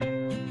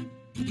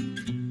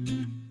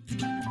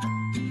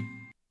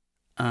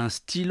Un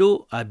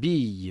stylo à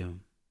billes.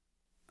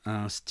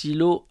 Un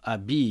stylo à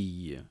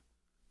billes.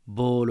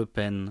 Ball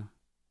pen.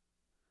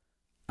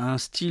 Un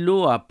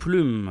stylo à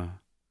plumes.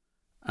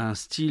 Un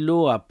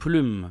stylo à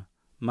plumes.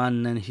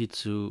 Mannen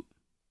hitsu.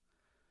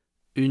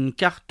 Une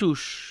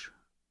cartouche.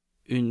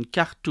 Une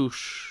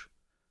cartouche.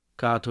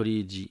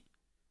 Cartoligi.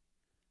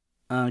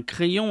 Un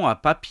crayon à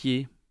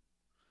papier.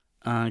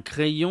 Un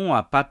crayon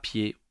à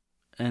papier.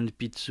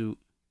 Enpitsu.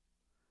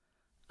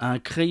 Un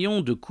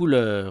crayon de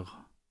couleur.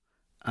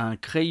 Un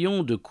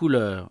crayon de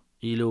couleur.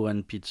 Ilo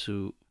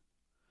enpitsu.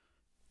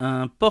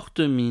 Un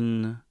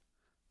porte-mine.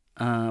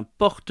 Un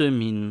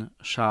porte-mine.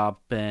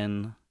 Sharp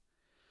pen.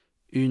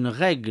 Une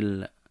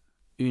règle.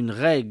 Une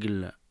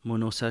règle.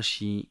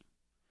 Monosashi.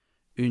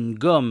 Une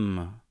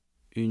gomme.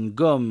 Une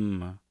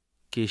gomme.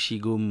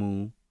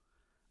 Keshigomu.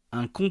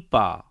 Un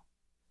compas.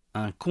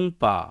 Un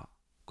compas.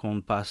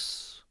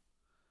 Kompas.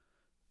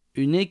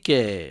 Une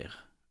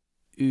équerre.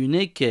 Une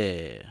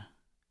équerre.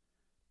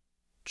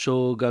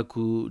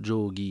 Chogaku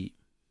jogi.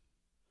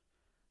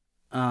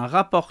 Un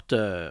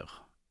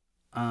rapporteur.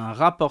 Un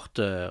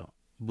rapporteur.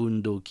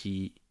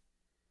 Bundoki.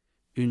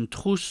 Une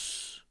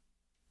trousse.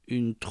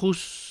 Une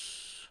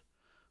trousse.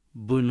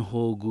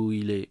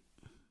 Bunhoguile.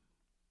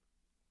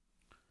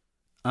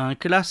 Un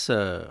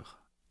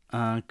classeur.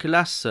 Un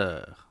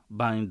classeur.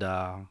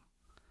 Binder.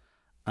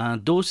 Un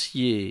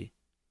dossier.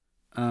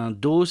 Un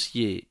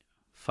dossier.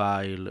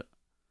 File.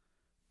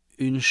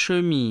 Une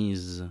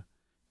chemise.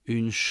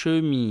 Une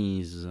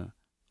chemise.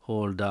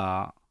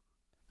 Holder.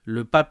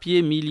 Le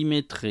papier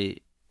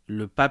millimétré.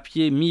 Le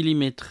papier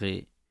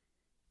millimétré.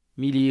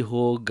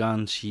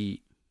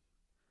 Milihoganshi.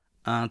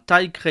 Un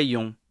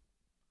taille-crayon.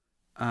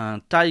 Un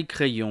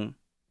taille-crayon.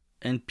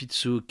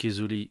 Enpitsu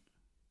kezuri.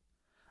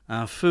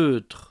 Un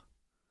feutre.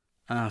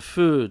 Un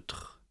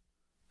feutre.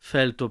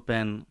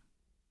 Feltopen.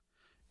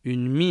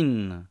 Une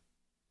mine.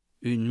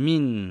 Une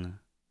mine.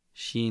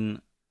 Shin.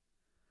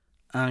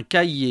 Un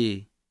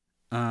cahier.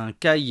 Un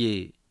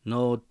cahier.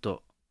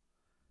 Noto.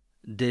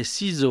 Des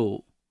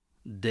ciseaux.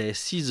 Des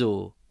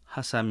ciseaux.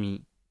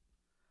 Hasami.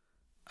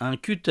 Un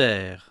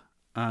cutter.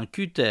 Un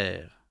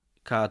cutter.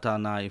 Kata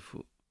knife.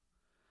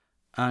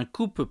 Un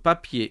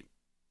coupe-papier.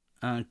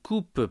 Un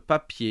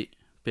coupe-papier.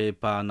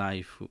 Paper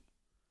knife.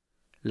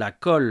 La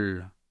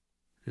colle.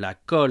 La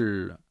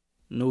colle.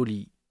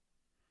 Noli.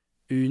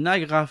 Une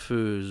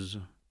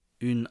agrafeuse.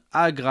 Une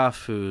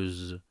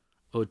agrafeuse.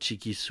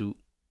 Ochikisu.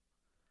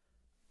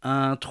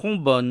 Un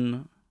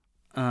trombone.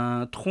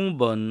 Un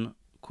trombone.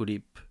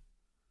 Kulip.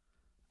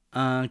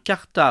 Un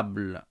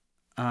cartable.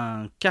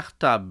 Un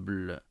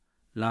cartable.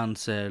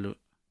 Lancel.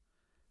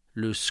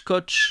 Le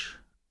scotch.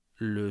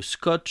 Le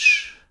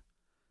scotch.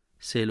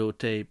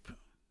 Sellotape.